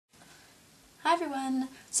Hi everyone,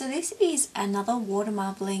 so this is another water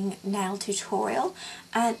marbling nail tutorial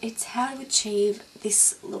and it's how to achieve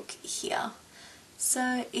this look here.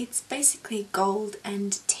 So it's basically gold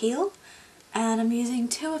and teal and I'm using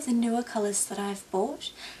two of the newer colours that I've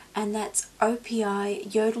bought, and that's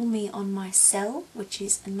OPI Yodel Me on My Cell, which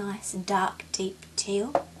is a nice dark deep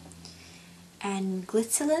teal, and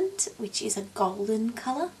Glitzerland, which is a golden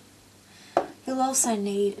colour. You'll also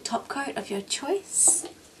need a top coat of your choice,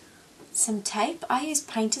 some tape. I use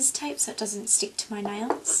painter's tape so it doesn't stick to my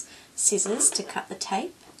nails, scissors to cut the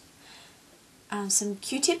tape, some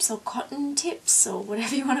Q-tips or cotton tips or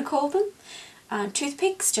whatever you want to call them,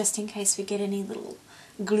 toothpicks just in case we get any little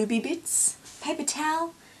glooby bits, paper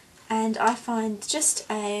towel, and I find just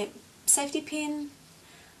a safety pin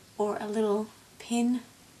or a little pin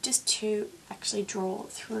just to actually draw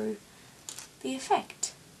through the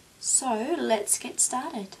effect. So let's get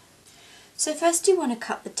started. So first you want to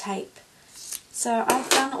cut the tape. So I've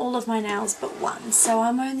done all of my nails but one, so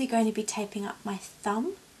I'm only going to be taping up my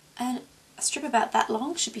thumb, and a strip about that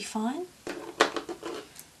long should be fine.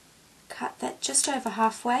 Cut that just over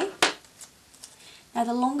halfway. Now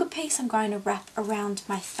the longer piece I'm going to wrap around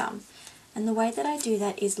my thumb, and the way that I do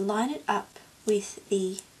that is line it up with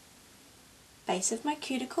the base of my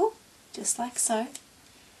cuticle, just like so,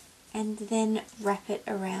 and then wrap it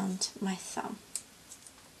around my thumb.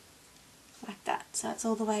 Like that, so it's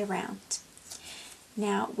all the way around.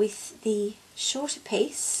 Now with the shorter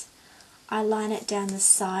piece, I line it down the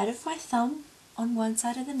side of my thumb on one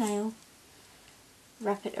side of the nail,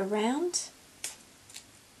 wrap it around,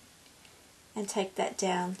 and take that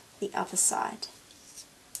down the other side.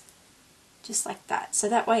 Just like that. So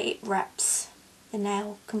that way it wraps the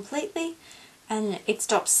nail completely and it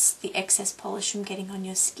stops the excess polish from getting on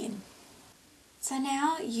your skin. So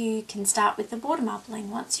now you can start with the water marbling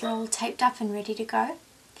once you're all taped up and ready to go.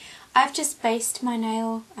 I've just based my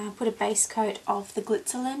nail, put a base coat of the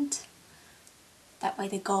Glitzerland. That way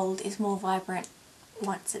the gold is more vibrant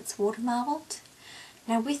once it's water marbled.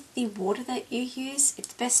 Now with the water that you use,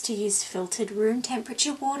 it's best to use filtered room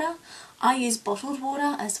temperature water. I use bottled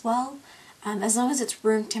water as well, as long as it's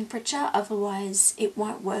room temperature, otherwise it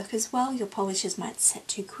won't work as well. Your polishes might set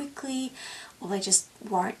too quickly or they just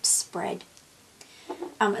won't spread.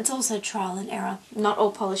 It's also trial and error. Not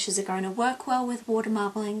all polishes are going to work well with water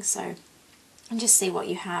marbling, so just see what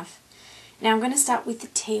you have. Now I'm going to start with the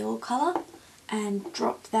teal colour and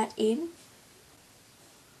drop that in.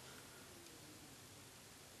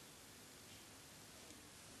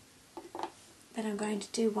 Then I'm going to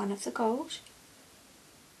do one of the gold.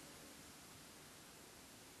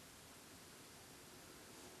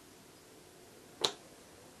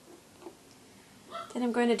 Then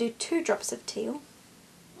I'm going to do 2 drops of teal.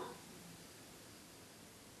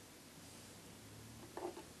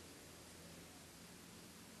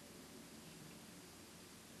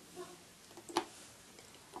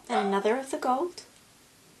 Then another of the gold.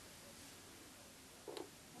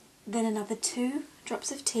 Then another 2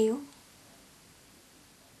 drops of teal.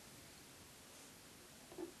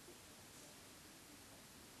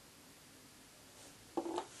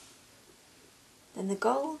 Then the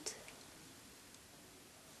gold.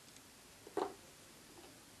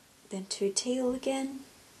 Then 2 teal again.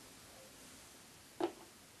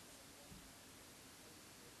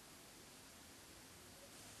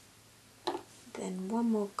 Then 1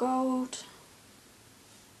 more gold.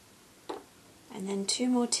 And then 2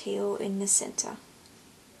 more teal in the centre.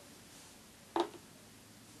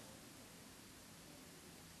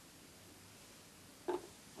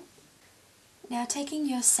 Now taking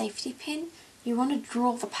your safety pin, you want to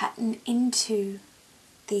draw the pattern into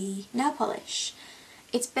the nail polish.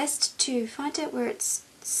 It's best to find out where it's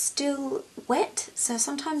still wet, so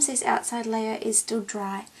sometimes this outside layer is still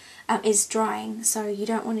drying, so you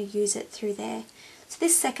don't want to use it through there. So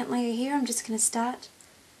this second layer here, I'm just going to start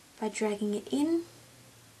by dragging it in,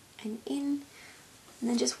 and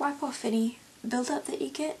then just wipe off any build-up that you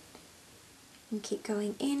get, and keep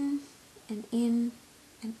going in, and in,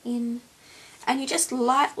 and in. And you just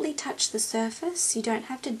lightly touch the surface. You don't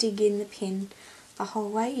have to dig in the pin the whole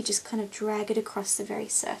way, you just kind of drag it across the very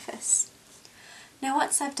surface. Now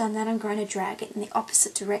once I've done that, I'm going to drag it in the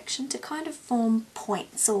opposite direction to kind of form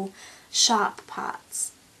points or sharp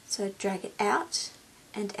parts. So drag it out,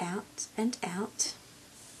 and out, and out,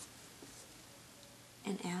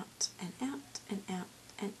 and out, and out, and out,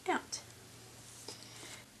 and out.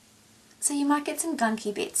 So you might get some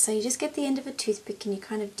gunky bits, so you just get the end of a toothpick and you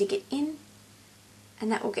kind of dig it in,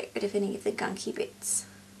 and that will get rid of any of the gunky bits.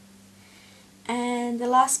 And the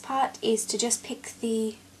last part is to just pick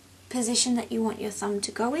the position that you want your thumb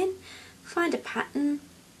to go in, find a pattern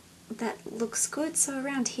that looks good, so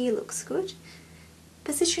around here looks good.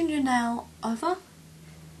 Position your nail over,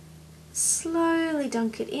 slowly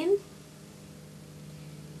dunk it in,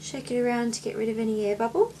 shake it around to get rid of any air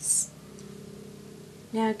bubbles.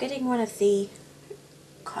 Now getting one of the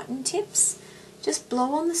cotton tips, just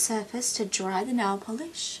blow on the surface to dry the nail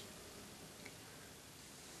polish.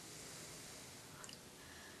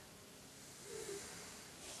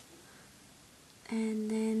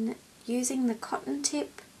 And then using the cotton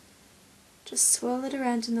tip, just swirl it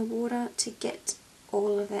around in the water to get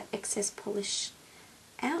all of that excess polish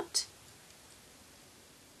out.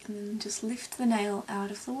 And then just lift the nail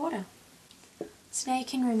out of the water. So now you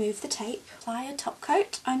can remove the tape. Apply a top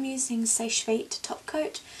coat. I'm using Seiche Vite top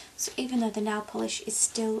coat, so even though the nail polish is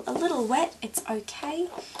still a little wet, it's okay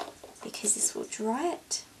because this will dry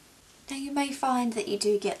it. Now you may find that you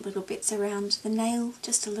do get little bits around the nail,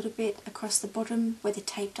 just a little bit across the bottom where the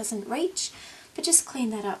tape doesn't reach, but just clean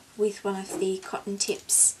that up with one of the cotton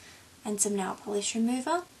tips and some nail polish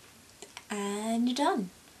remover, and you're done.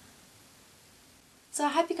 So I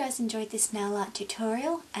hope you guys enjoyed this nail art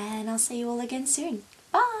tutorial, and I'll see you all again soon.